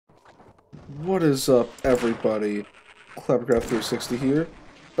What is up, everybody? Clappercraft360 here,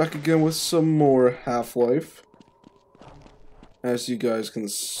 back again with some more Half-Life. As you guys can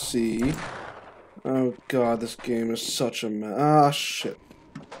see, oh god, this game is such a mess. Ah, shit.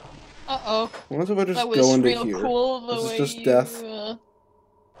 Uh-oh. What if I just That was go into real here? cool the This is way just you, death.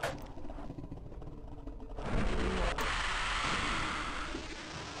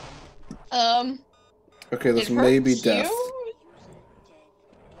 Okay, this it may be hurts death. you?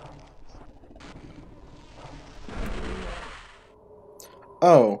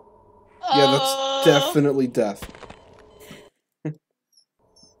 Oh. Yeah, that's definitely death.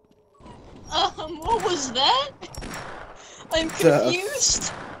 What was that? I'm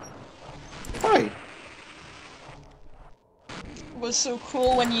confused. Hi. It was so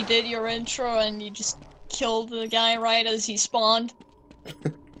cool when you did your intro and you just killed the guy right as he spawned.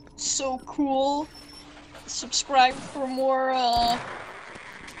 So cool. Subscribe for more,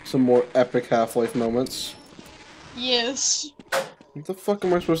 Some more epic Half-Life moments. yes. What the fuck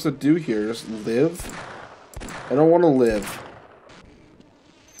am I supposed to do here? Just live? I don't want to live.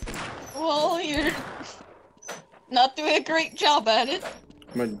 Well, you're not doing a great job at it.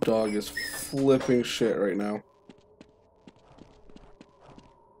 My dog is flipping shit right now.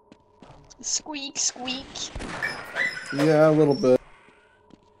 Squeak, squeak. Yeah, a little bit.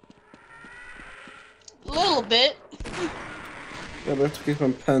 Little bit. Yeah, but I have to keep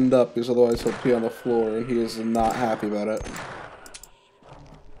him penned up because otherwise he'll pee on the floor and he is not happy about it.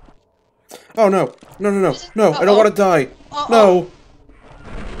 Oh no! No, no, no! No! I don't want to die! No!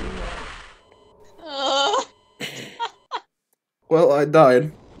 Well, I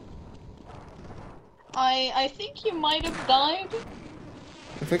died. I think you might have died.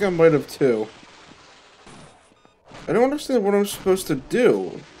 I think I might have too. I don't understand what I'm supposed to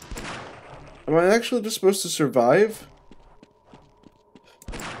do. Am I actually just supposed to survive?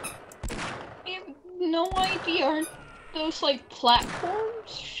 I have no idea. Aren't those like platforms?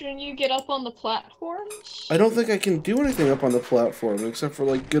 Shouldn't you get up on the platforms? I don't think I can do anything up on the platform except for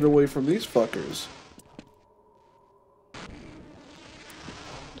like get away from these fuckers.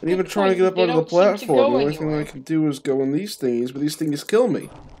 And even trying to get up onto the platform, the only thing I can do is go in these thingies, but these things kill me.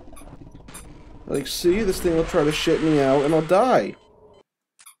 Like, see? This thing will try to shit me out, and I'll die.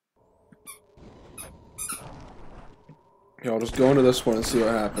 Yeah, I'll just go into this one and see what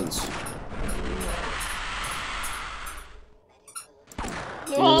happens.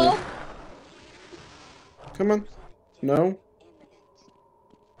 Well... Come on. No?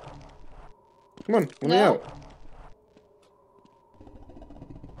 Come on, let me out.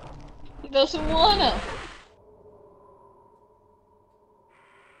 He doesn't wanna.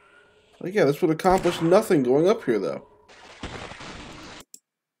 Like, yeah, this would accomplish nothing going up here, though.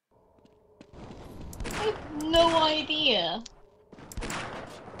 I have no idea.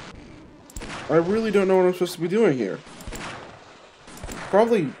 I really don't know what I'm supposed to be doing here.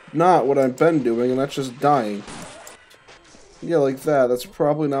 Probably not what I've been doing, and that's just dying. Yeah, like that. That's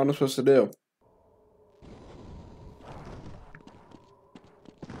probably not what I'm supposed to do.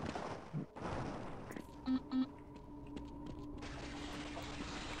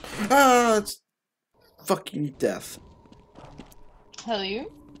 Ah, it's fucking death. Tell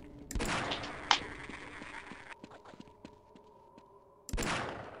you?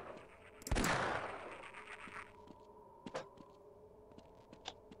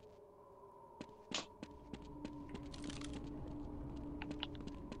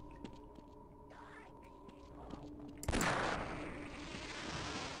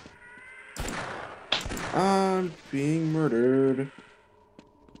 I'm being murdered.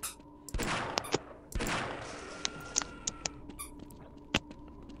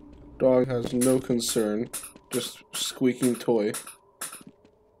 Dog has no concern, just squeaking toy.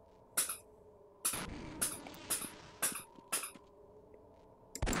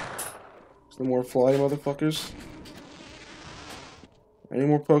 Is there more fly, motherfuckers? Any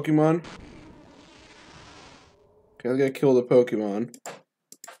more Pokemon? Okay, I gotta kill the Pokemon.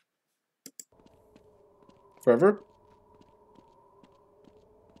 Forever?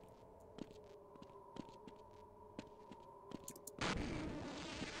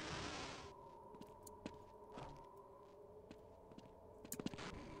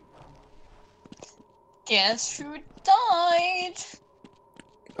 Guess who died?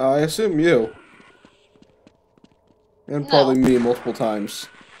 I assume you. And probably me multiple times.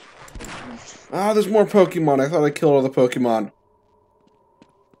 Ah, there's more Pokemon. I thought I killed all the Pokemon.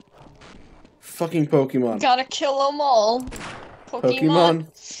 Fucking Pokemon. Gotta kill them all. Pokemon.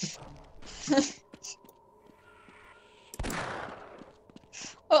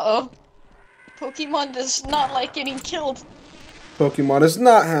 Uh-oh. Pokemon does not like getting killed. Pokemon is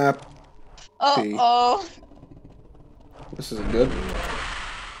not happy. P. Uh-oh. This isn't good.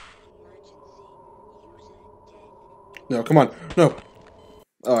 No, come on. No.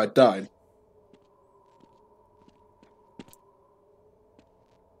 Oh, I died.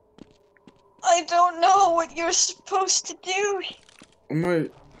 I don't know what you're supposed to do. Am I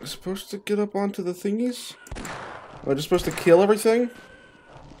supposed to get up onto the thingies? Am I just supposed to kill everything?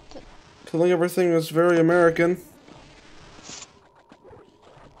 Killing everything is very American.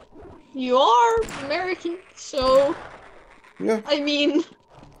 You are American, so... Yeah. I mean...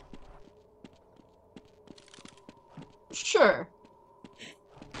 Sure.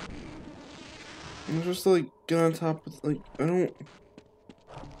 I'm just like, get on top of, like, I don't...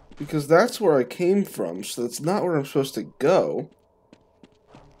 Because that's where I came from, so that's not where I'm supposed to go.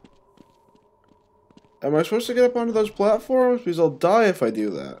 Am I supposed to get up onto those platforms? Because I'll die if I do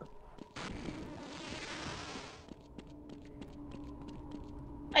that.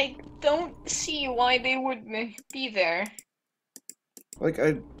 I don't see why they would be there. Like,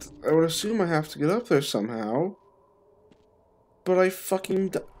 I would assume I have to get up there somehow. But I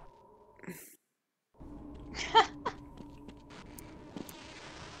fucking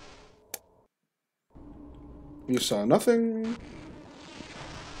You saw nothing.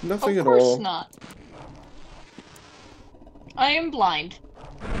 Nothing at all. Of course not. I am blind.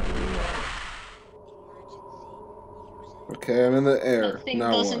 Okay, I'm in the air. That thing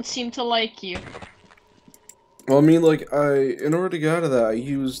now doesn't what? seem to like you. Well, I mean, like, in order to get out of that, I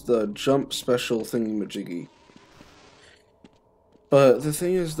used the jump special thingy-majiggy. But the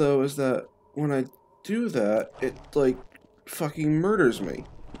thing is, though, is that when I do that, it, like, fucking murders me.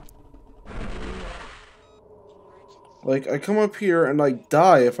 Like, I come up here and I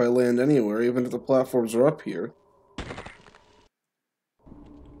die if I land anywhere, even if the platforms are up here.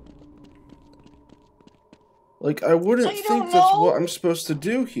 Like, I wouldn't think that's what I'm supposed to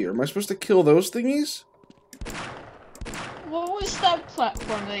do here. Am I supposed to kill those thingies? What was that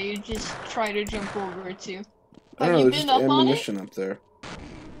platform that you just tried to jump over to? I don't know, there's just ammunition up there.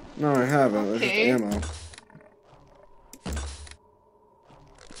 No, I haven't. Okay. There's just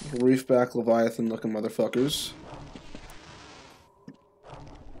ammo. Reefback Leviathan looking motherfuckers.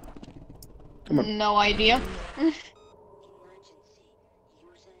 Come on. No idea.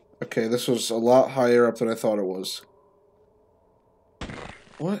 Okay, this was a lot higher up than I thought it was.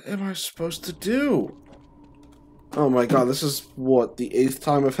 What am I supposed to do? Oh my god, this is, what, the 8th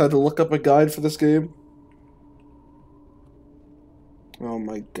time I've had to look up a guide for this game? Oh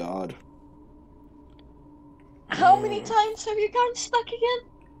my god. How many times have you gotten stuck again?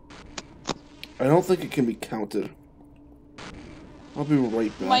 I don't think it can be counted. I'll be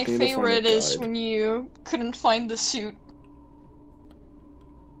right back. My favorite is when you couldn't find the suit.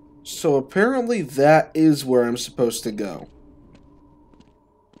 So apparently that is where I'm supposed to go.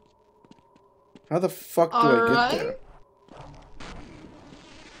 How the fuck do I get there?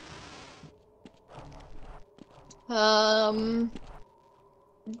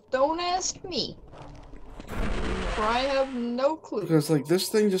 Don't ask me. For I have no clue. Because, like, this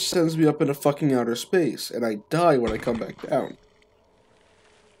thing just sends me up into fucking outer space, and I die when I come back down.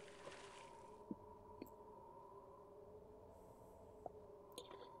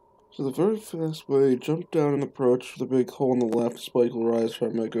 So the very fast way, jump down and approach the big hole on the left, spike will rise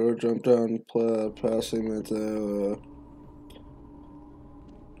from it, go jump down, passing it,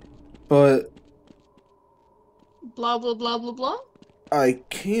 But... Blah blah blah blah blah? I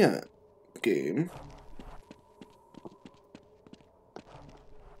can't, game.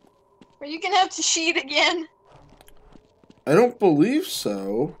 Are you gonna have to cheat again? I don't believe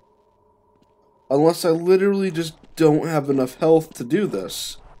so. Unless I literally just don't have enough health to do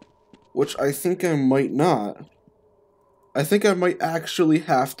this. Which I think I might not. I think I might actually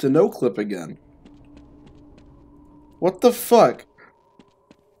have to no-clip again. What the fuck?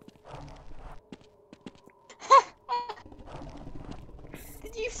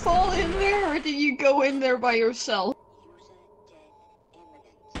 Did you fall in there, or did you go in there by yourself?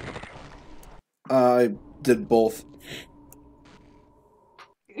 I did both.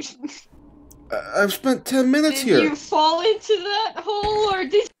 I've spent 10 minutes here. Did you fall into that hole, or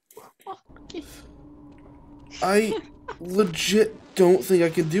did... I legit don't think I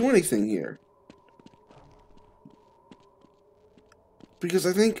can do anything here. Because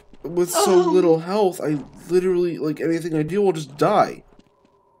I think with so little health, I literally, like, anything I do will just die.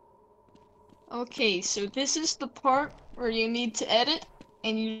 Okay, so this is the part where you need to edit,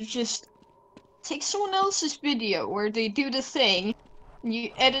 and you just take someone else's video where they do the thing, and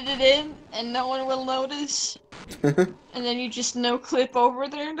you edit it in, and no one will notice. And then you just no-clip over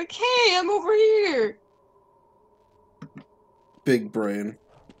there, and like, hey, I'm over here! Big brain.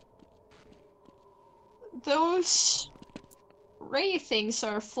 those ray things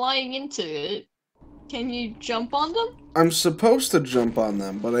are flying into it. Can you jump on them? I'm supposed to jump on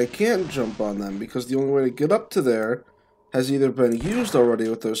them, but I can't jump on them because the only way to get up to there has either been used already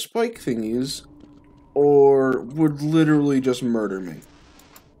with those spike thingies or would literally just murder me.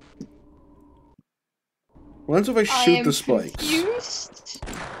 What if I shoot the spikes? Confused.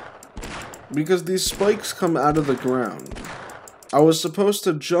 Because these spikes come out of the ground. I was supposed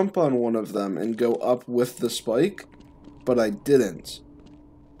to jump on one of them and go up with the spike, but I didn't.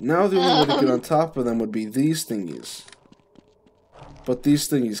 Now the only way to get on top of them would be these thingies. But these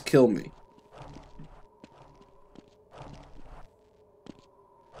thingies kill me.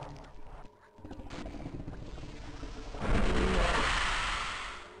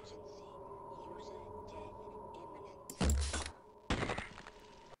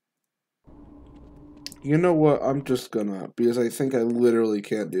 You know what? I'm just gonna, because I think I literally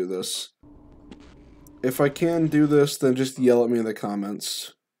can't do this. If I can do this, then just yell at me in the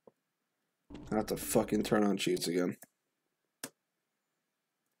comments. I have to fucking turn on cheats again.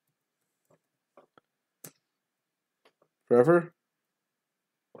 Forever?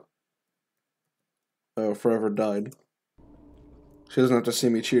 Oh, Forever died. She doesn't have to see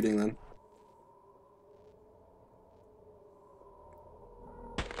me cheating then.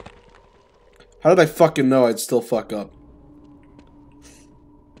 How did I fucking know I'd still fuck up?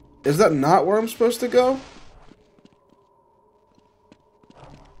 Is that not where I'm supposed to go?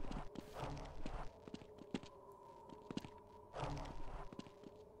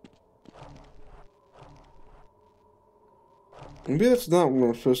 Maybe that's not where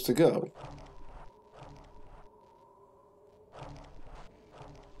I'm supposed to go.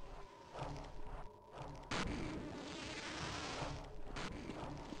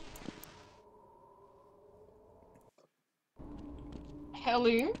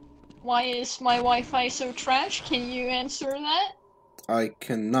 Hello? Why is my Wi-Fi so trash? Can you answer that? I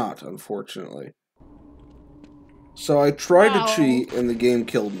cannot, unfortunately. So I tried to cheat and the game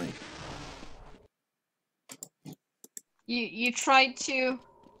killed me. You tried to...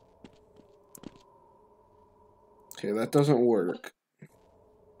 Okay, that doesn't work.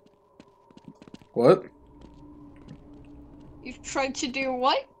 What? You tried to do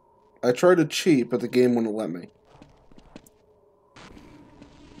what? I tried to cheat, but the game wouldn't let me.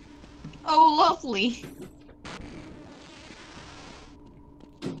 Oh, lovely.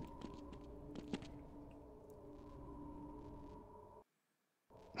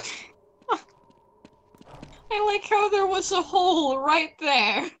 I like how there was a hole right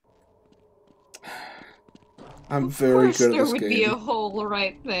there. I'm very good at this game. There would be a hole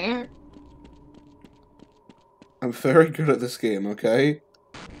right there. I'm very good at this game, okay?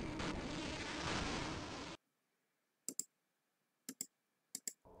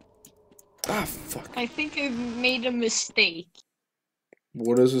 Ah, fuck. I think I made a mistake.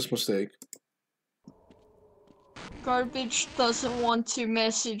 What is this mistake? Garbage doesn't want to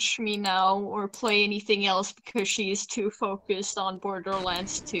message me now or play anything else because she is too focused on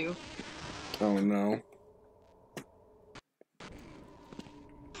Borderlands 2. Oh no.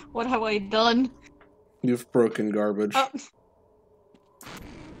 What have I done? You've broken Garbage. Oh.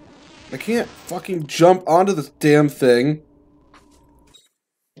 I can't fucking jump onto this damn thing.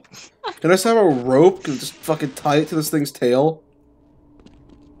 Can I just have a rope and just fucking tie it to this thing's tail?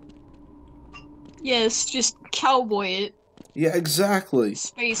 Yes, just cowboy it. Yeah, exactly.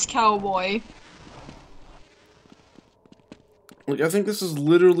 Space cowboy. Like, I think this is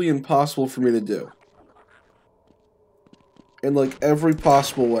literally impossible for me to do. In, like, every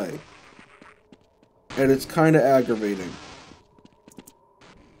possible way. And it's kind of aggravating.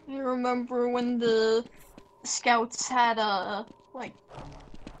 I remember when the scouts had a, like,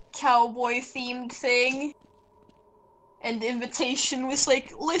 cowboy-themed thing. And the invitation was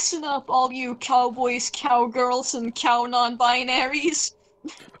like, listen up, all you cowboys, cowgirls, and cow non-binaries.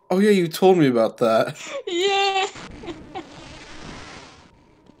 Oh yeah, you told me about that. Yeah.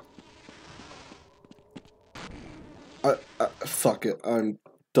 Fuck it, I'm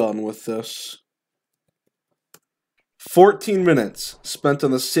done with this. 14 minutes spent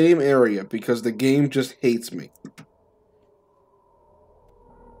on the same area because the game just hates me.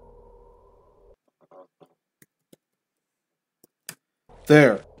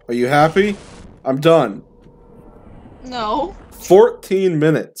 There. Are you happy? I'm done. No. 14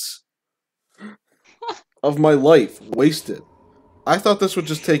 minutes of my life wasted. I thought this would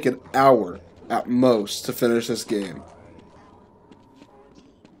just take an hour at most to finish this game.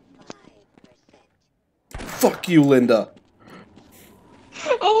 Fuck you, Linda.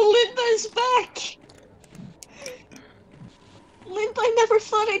 Oh, Linda's back! Linda, I never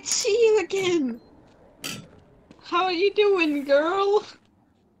thought I'd see you again. How are you doing, girl?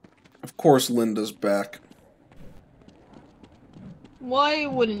 Of course Linda's back. Why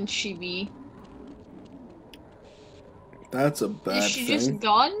wouldn't she be? That's a Is bad she just thing.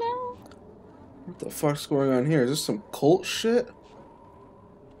 gone now? What the fuck's going on here? Is this some cult shit?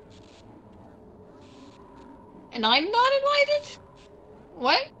 And I'm not invited?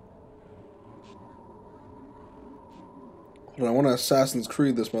 What? Hold on, I want to Assassin's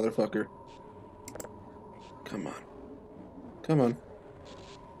Creed this motherfucker. Come on. Come on.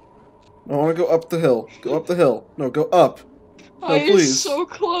 I want to go up the hill. Go up the hill. No, go up. Oh, No, you're please. so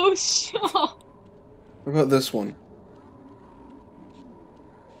close. What about this one?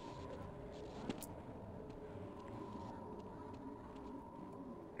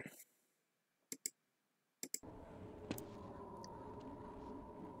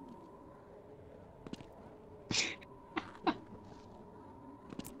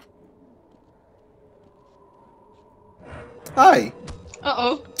 Hi!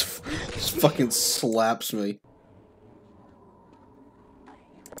 Uh-oh. Just fucking slaps me.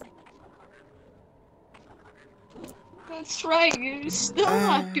 That's right, you're still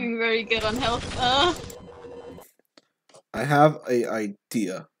not doing very good on health. I have a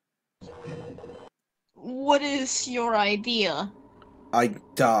idea. What is your idea? I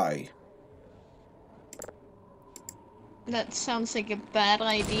die. That sounds like a bad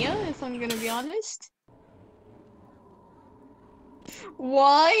idea, if I'm gonna be honest.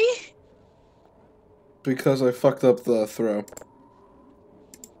 Why? Because I fucked up the throw.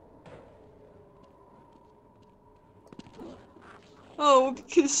 Oh,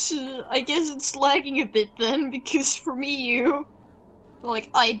 because I guess it's lagging a bit then, because for me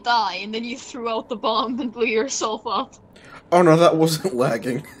I die, and then you threw out the bomb and blew yourself up. Oh no, that wasn't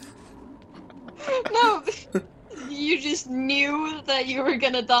lagging. No, you just knew that you were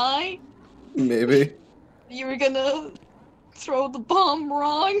gonna die? Maybe. You were gonna throw the bomb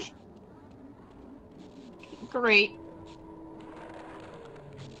wrong? Great.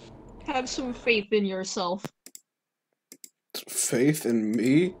 Have some faith in yourself. Faith in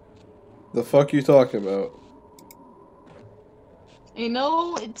me? The fuck you talking about? I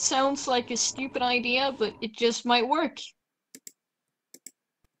know it sounds like a stupid idea, but it just might work.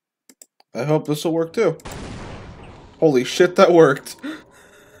 I hope this will work too. Holy shit, that worked!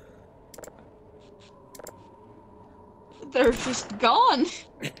 They're just gone.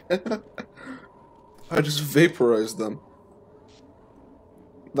 I just vaporized them.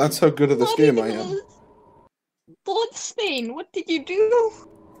 That's how good at this Not game even I am. a bloodstain. What did you do?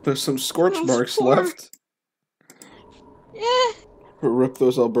 There's some scorch Those marks poor- left. Yeah. Rip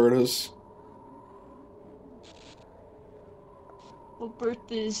those Albertas. Well, Bert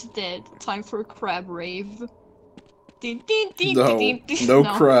is dead. Time for a crab rave. No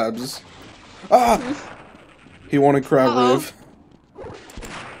crabs. Ah! He wanted crab rave.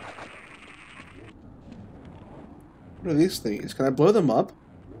 What are these things? Can I blow them up?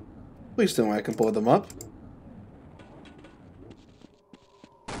 Please tell me I can blow them up.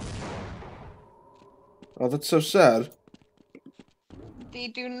 Oh, that's so sad. They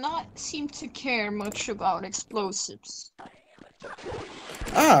do not seem to care much about explosives.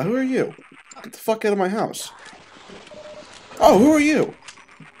 Ah, who are you? Get the fuck out of my house. Oh, who are you?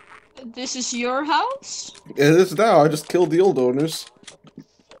 This is your house? It is now. I just killed the old owners.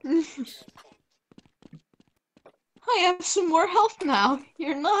 I have some more health now.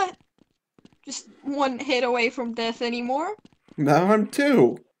 You're not just one hit away from death anymore. Now I'm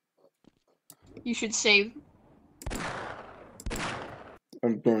two. You should save.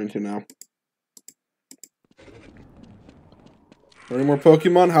 I'm going to now. Are there any more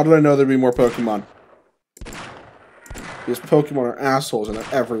Pokemon? How did I know there'd be more Pokemon? These Pokemon are assholes and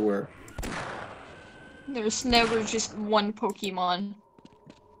they're everywhere. There's never just one Pokemon.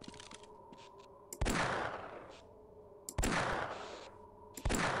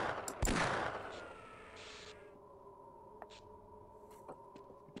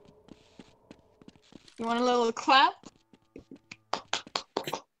 You want a little clap?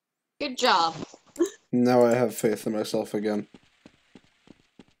 Good job. Now I have faith in myself again.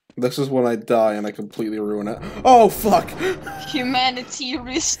 This is when I die and I completely ruin it. Oh, fuck! Humanity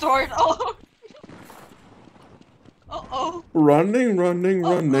restored. Oh. Uh-oh. Running, running,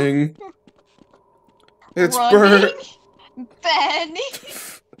 running. It's Running? Bert! Benny?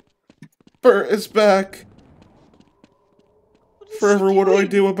 Bert is back! Forever, what do I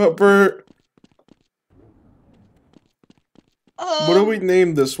do about Bert? What do we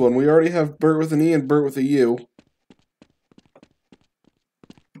name this one? We already have Bert with an E and Bert with a U.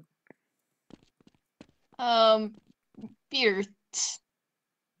 Beard.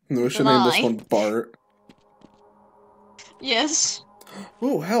 No, we should name this one Bart. Yes.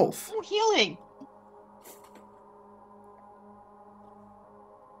 Oh, health. Oh, healing.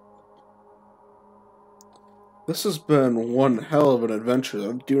 This has been one hell of an adventure.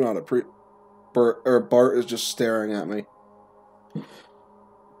 I do not appreciate. Bart is just staring at me.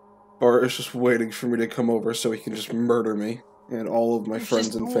 Bart is just waiting for me to come over so he can just murder me and all of my He's friends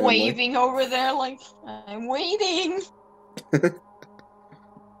just and family. waving over there like, I'm waiting.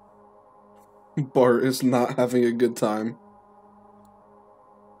 Bart is not having a good time.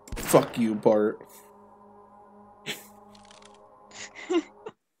 Fuck you, Bart.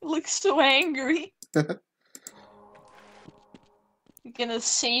 Looks so angry. You're gonna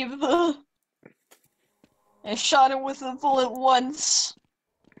save the... I shot him with a bullet once.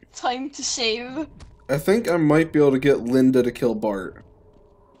 Time to save. I think I might be able to get Linda to kill Bart.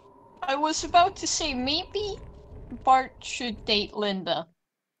 I was about to say maybe Bart should date Linda.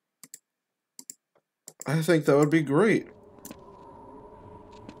 I think that would be great.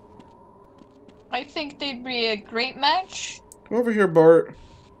 I think they'd be a great match. Come over here, Bart.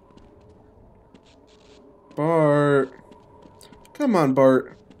 Bart. Come on,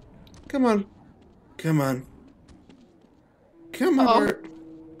 Bart. Come on. Come on. Come on, Uh-oh. Bart.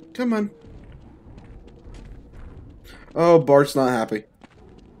 Come on. Oh, Bart's not happy.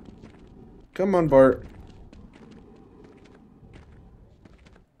 Come on, Bart.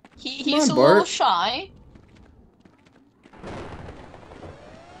 He's on, a little Bart. shy.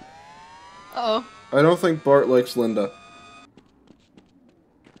 Uh-oh. I don't think Bart likes Linda.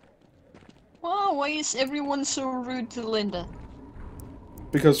 Wow, why is everyone so rude to Linda?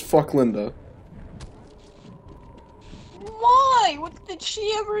 Because fuck Linda. Why? What did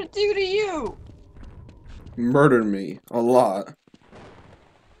she ever do to you? Murdered me. A lot.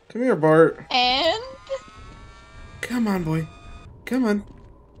 Come here, Bart. And? Come on, boy. Come on.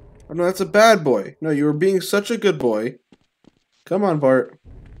 Oh, no, that's a bad boy. No, you were being such a good boy. Come on, Bart.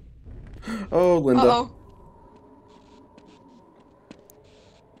 Oh, Linda. Uh-oh.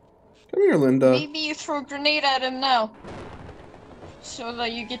 Come here, Linda. Maybe you throw a grenade at him now. So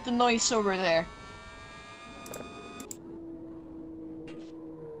that you get the noise over there.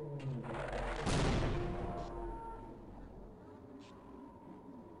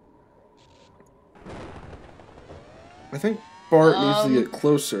 I think Bart needs to get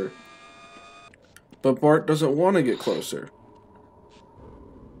closer. But Bart doesn't want to get closer.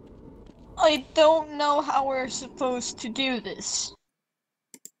 I don't know how we're supposed to do this.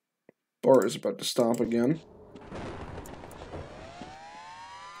 Bart is about to stomp again.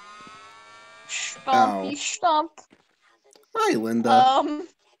 Stompy stomp. Hi, Linda.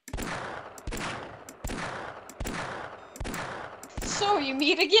 So you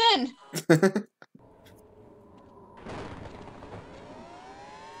meet again.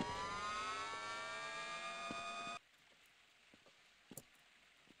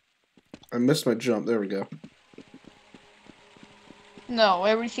 I missed my jump. There we go. No,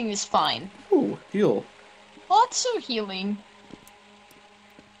 everything is fine. Ooh, heal. Lots of healing.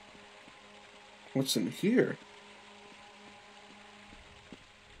 What's in here?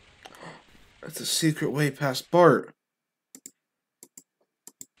 That's a secret way past Bart.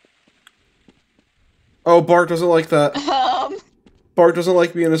 Oh, Bart doesn't like that. Bart doesn't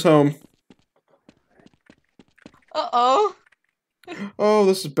like being in his home. Uh-oh. Oh,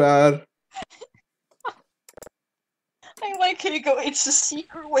 this is bad. I like how you go, it's a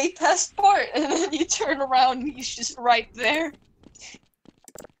secret way past Bart, and then you turn around and he's just right there.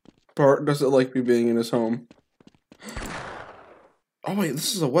 Bart doesn't like me being in his home. Oh wait,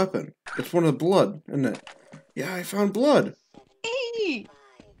 this is a weapon. It's one of the blood, isn't it? Yeah, I found blood. Hey!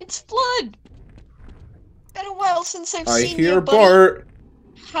 It's blood! Been a while since I've I seen hear you, buddy. Bart.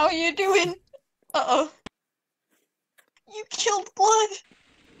 How you doing? Uh-oh. You killed blood!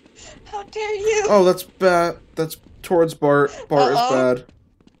 How dare you! Oh, that's bad. That's towards Bart. Bart is bad.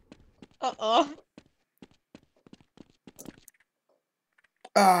 Uh-oh.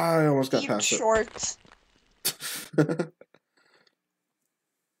 Ah, I almost got Eat past short. it.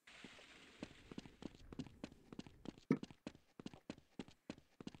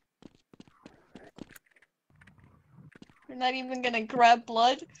 You're not even gonna grab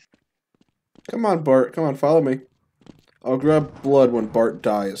blood? Come on, Bart. Come on, follow me. I'll grab blood when Bart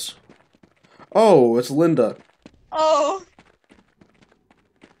dies. Oh, it's Linda. Oh.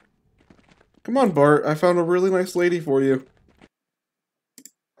 Come on, Bart. I found a really nice lady for you.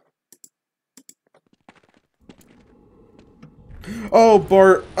 Oh,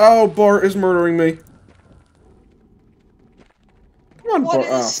 Bart. Oh, Bart is murdering me. Come on, What Bart.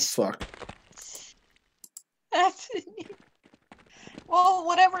 Oh, is fuck. happening? Well,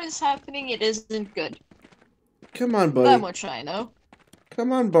 whatever is happening, it isn't good. Come on, That buddy. much I know.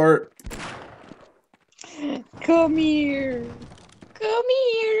 Come on, Bart. Come here. Come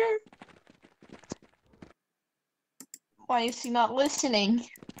here. Why is he not listening?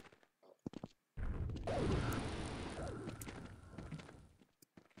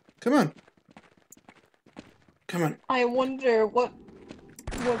 Come on. Come on. I wonder what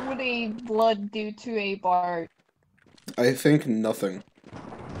would a blood do to a Bart? I think nothing.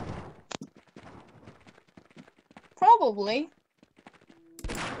 Probably.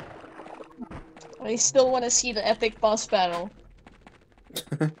 I still want to see the epic boss battle.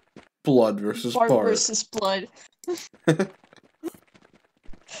 Blood versus Bart Bart. versus blood.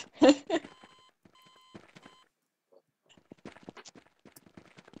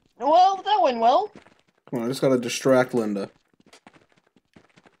 Well, that went well. Come on, I just gotta distract Linda.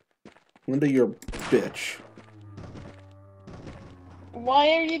 Linda, you're a bitch.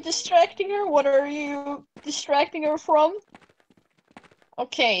 Why are you distracting her? What are you distracting her from?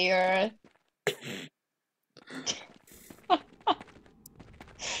 Okay,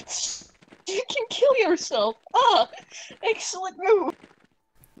 you can kill yourself. Ah, excellent move.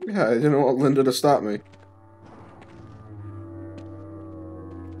 Yeah, I didn't want Linda to stop me.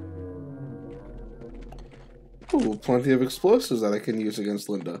 Ooh, plenty of explosives that I can use against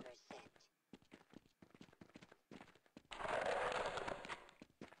Linda.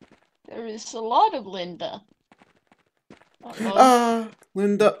 There is a lot of Linda. Uh-oh. Ah,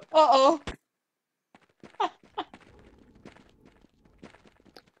 Linda. Uh-oh.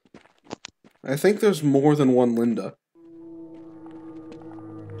 I think there's more than one Linda.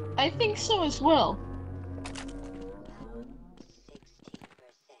 I think so as well.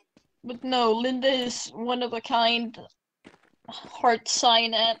 But no, Linda is one of a kind. Heart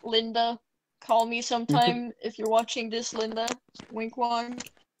sign at Linda. Call me sometime if you're watching this, Linda. Wink wonk.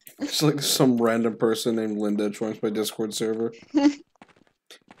 It's like some random person named Linda joins my Discord server. If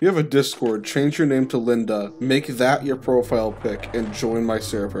you have a Discord, change your name to Linda, make that your profile pic, and join my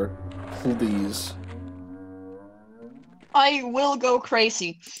server. Please. I will go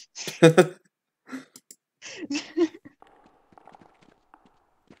crazy.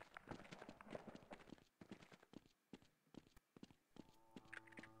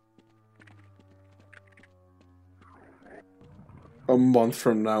 A month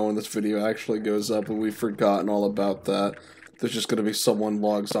from now when this video actually goes up and we've forgotten all about that, there's just gonna be someone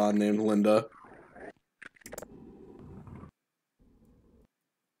logs on named Linda.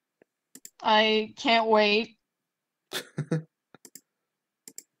 I can't wait.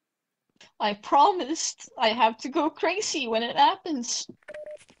 I promised I have to go crazy when it happens.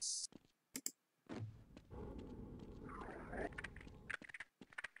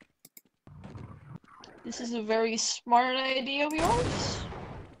 This is a very smart idea of yours.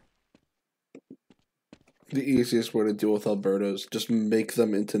 The easiest way to deal with Albertos, just make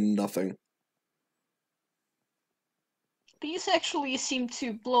them into nothing. These actually seem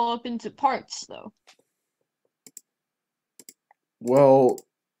to blow up into parts, though. Well...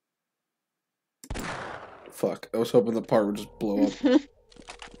 Fuck, I was hoping the part would just blow up.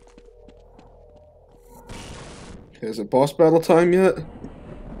 Okay, is it boss battle time yet?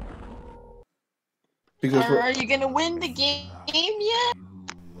 Because are you gonna win the game yet?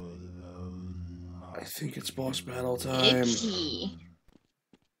 I think it's boss battle time. Icky.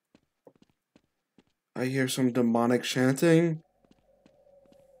 I hear some demonic chanting.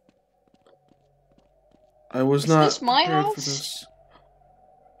 I was not this my prepared house? for this.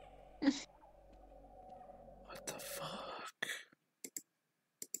 What the fuck?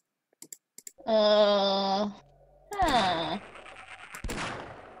 Huh.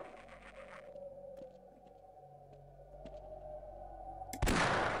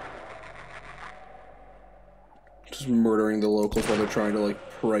 Just murdering the locals while they're trying to, like,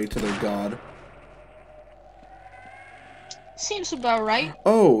 pray to their god. Seems about right.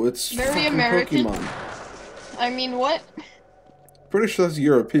 Oh, it's Very fucking American. Pokemon. I mean, what? Pretty sure that's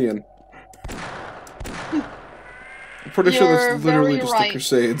European. I'm pretty sure You're that's literally very just right. the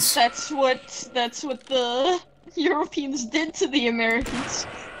Crusades. That's what the Europeans did to the Americans.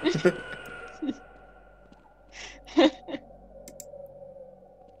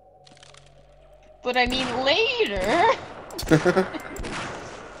 But I mean, later.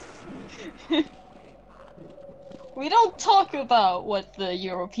 We don't talk about what the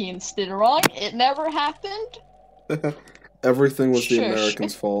Europeans did wrong. It never happened. Everything was the Shush.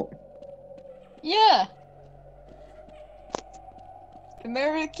 Americans' fault. Yeah.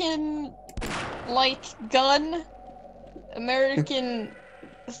 American light gun. American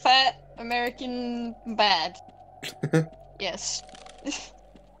fat. American bad. Yes.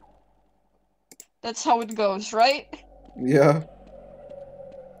 That's how it goes, right? Yeah.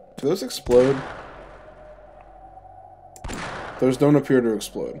 Do those explode? Those don't appear to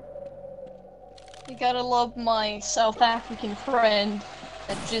explode. You gotta love my South African friend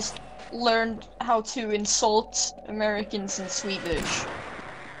that just learned how to insult Americans in Swedish.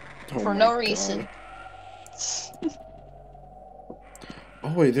 Oh For my no God. reason.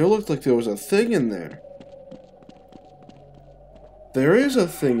 Oh wait, there looked like there was a thing in there. There is a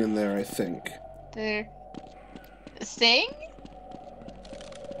thing in there, I think. The thing?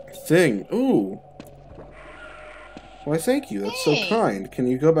 Thing. Ooh. Why, thank you. That's so Hey. kind. Can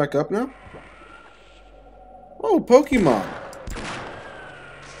you go back up now? Oh, Pokemon.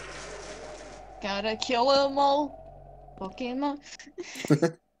 Gotta kill 'em all. Pokemon.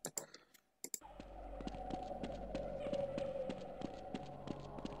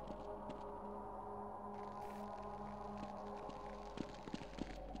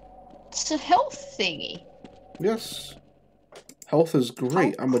 It's a health thingy. Yes. Health is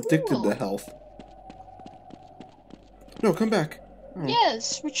great. How I'm addicted cool. to health. No, come back. Oh.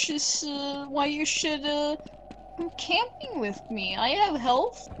 Yes, which is why you should come camping with me. I have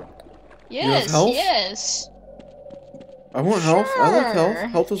health. Yes, You have health? yes. I want health. I like health. Sure.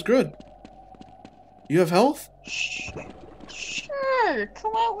 Health is good. You have health? Sure,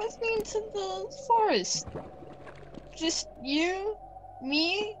 come out with me into the forest. Just you,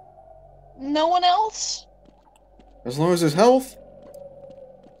 me, no one else? As long as there's health.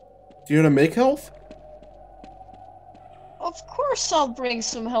 Do you know how to make health? Of course I'll bring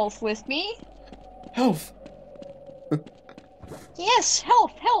some health with me. Health. Yes,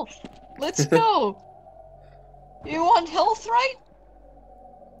 health, health. Let's go. You want health, right?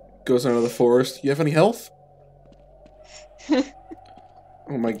 Goes out of the forest. You have any health?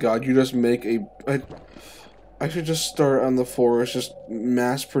 Oh my God, you just make I should just start on the forest, just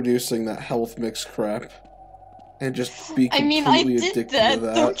mass producing that health mix crap. And just be I mean, completely I did addicted that. to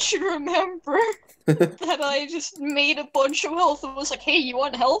that. Don't you remember? That I just made a bunch of health and was like, hey, you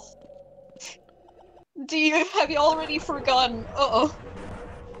want health? Have you already forgotten? Uh-oh.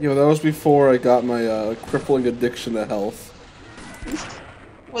 Yeah, that was before I got my crippling addiction to health.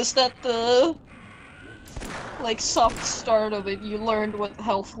 Was that the, like, soft start of it? You learned what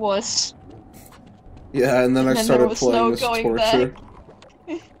health was. Yeah, and then I there started was playing no this going torture.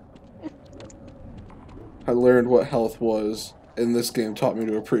 back. I learned what health was, and this game taught me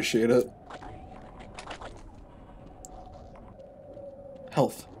to appreciate it.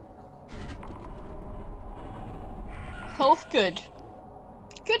 Health. Health good.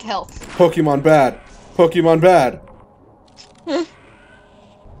 Good health. Pokemon bad. Pokemon bad.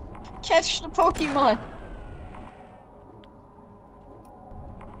 Catch the Pokemon.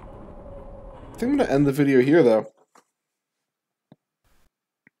 I think I'm gonna end the video here, though.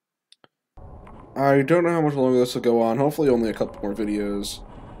 I don't know how much longer this will go on. Hopefully only a couple more videos.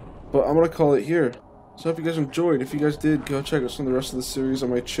 But I'm gonna call it here. So I hope you guys enjoyed. If you guys did, go check out some of the rest of the series on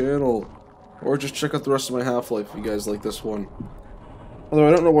my channel. Or just check out the rest of my Half-Life if you guys like this one. Although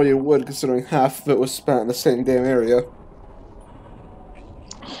I don't know why you would, considering half of it was spent in the same damn area.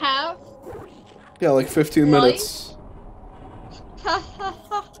 Half? Yeah, like 15 minutes.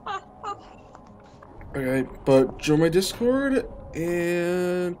 Okay, but join my Discord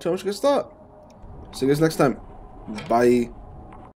and tell me what you guys thought. See you guys next time. Bye.